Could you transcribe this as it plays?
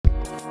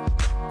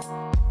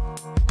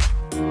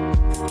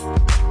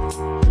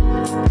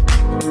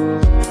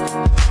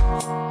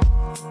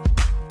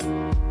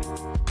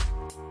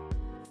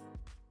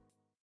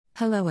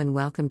Hello and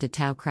welcome to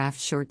Tao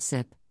Craft Short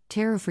Sip,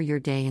 tarot for your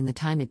day and the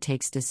time it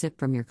takes to sip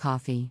from your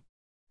coffee.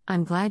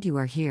 I'm glad you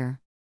are here.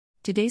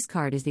 Today's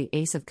card is the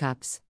Ace of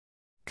Cups.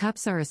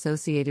 Cups are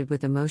associated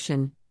with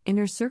emotion,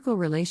 inner circle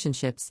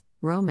relationships,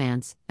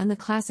 romance, and the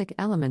classic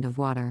element of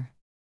water.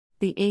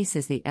 The Ace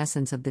is the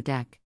essence of the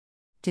deck.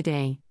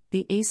 Today,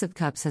 the Ace of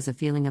Cups has a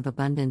feeling of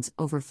abundance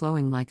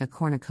overflowing like a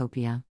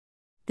cornucopia.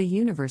 The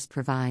universe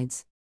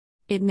provides.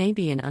 It may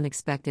be in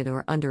unexpected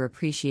or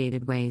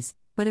underappreciated ways,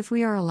 but if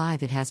we are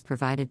alive, it has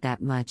provided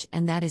that much,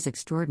 and that is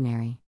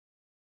extraordinary.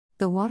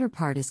 The water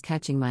part is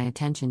catching my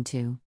attention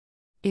too.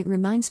 It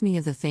reminds me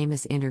of the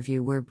famous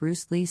interview where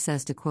Bruce Lee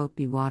says to quote,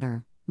 "Be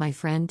water, my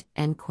friend,"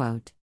 end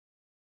quote.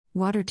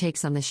 Water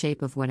takes on the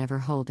shape of whatever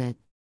hold it.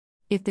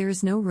 If there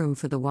is no room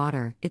for the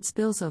water, it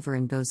spills over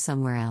and goes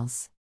somewhere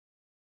else.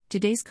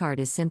 Today's card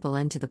is simple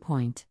and to the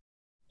point.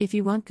 If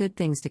you want good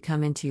things to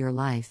come into your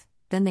life,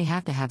 then they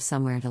have to have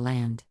somewhere to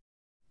land.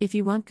 If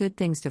you want good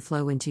things to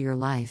flow into your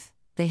life,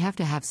 they have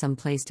to have some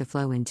place to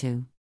flow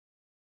into.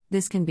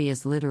 This can be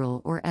as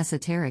literal or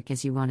esoteric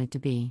as you want it to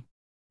be.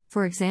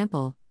 For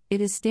example, it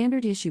is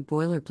standard issue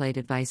boilerplate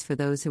advice for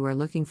those who are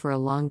looking for a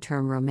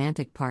long-term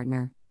romantic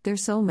partner, their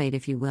soulmate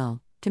if you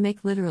will, to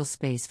make literal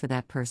space for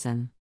that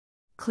person.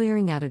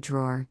 Clearing out a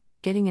drawer,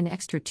 getting an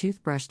extra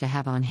toothbrush to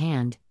have on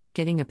hand,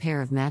 getting a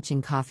pair of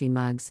matching coffee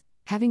mugs,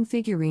 having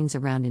figurines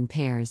around in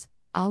pairs,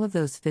 all of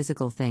those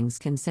physical things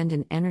can send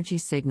an energy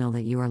signal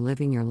that you are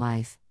living your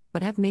life,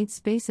 but have made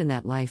space in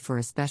that life for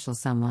a special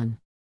someone.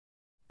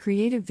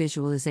 Creative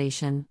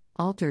visualization,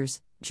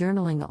 altars,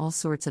 journaling, all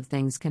sorts of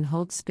things can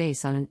hold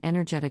space on an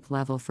energetic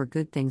level for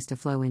good things to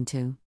flow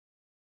into.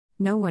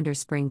 No wonder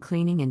spring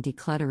cleaning and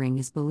decluttering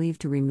is believed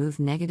to remove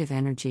negative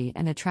energy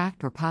and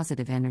attract more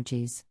positive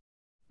energies.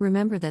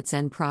 Remember that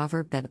Zen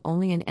proverb that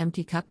only an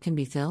empty cup can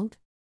be filled?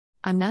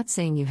 I'm not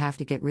saying you have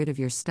to get rid of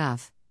your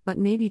stuff, but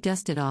maybe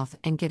dust it off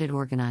and get it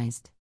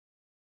organized.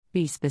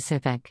 Be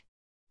specific.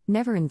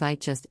 Never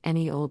invite just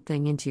any old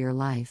thing into your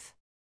life.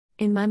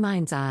 In my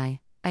mind's eye,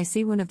 I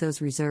see one of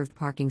those reserved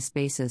parking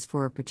spaces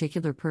for a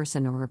particular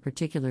person or a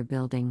particular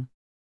building.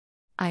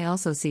 I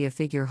also see a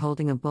figure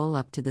holding a bowl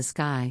up to the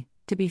sky,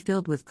 to be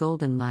filled with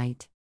golden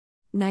light.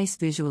 Nice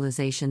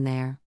visualization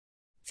there.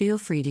 Feel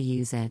free to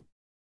use it.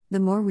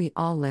 The more we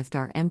all lift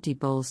our empty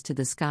bowls to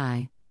the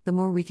sky, the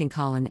more we can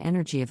call an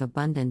energy of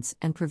abundance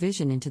and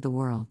provision into the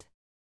world.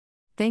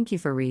 Thank you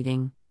for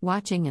reading,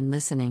 watching, and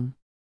listening.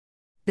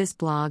 This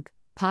blog,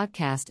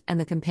 podcast, and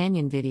the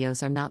companion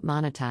videos are not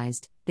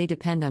monetized, they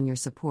depend on your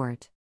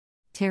support.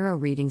 Tarot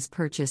readings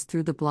purchased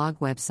through the blog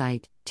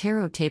website,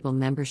 tarot table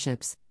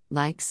memberships,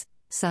 likes,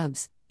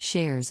 subs,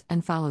 shares,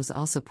 and follows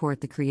all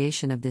support the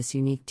creation of this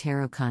unique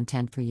tarot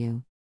content for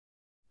you.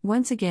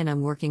 Once again,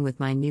 I'm working with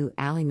my new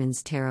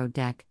Alleyman's Tarot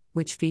deck,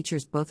 which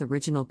features both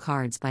original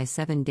cards by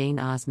Seven Dane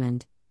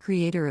Osmond,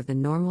 creator of the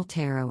Normal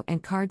Tarot,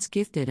 and cards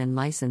gifted and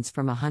licensed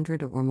from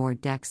 100 or more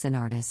decks and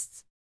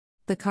artists.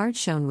 The card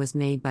shown was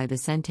made by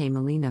Vicente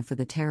Molina for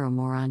the Tarot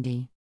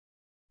Morandi.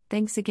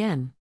 Thanks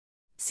again.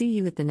 See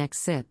you at the next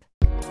sip.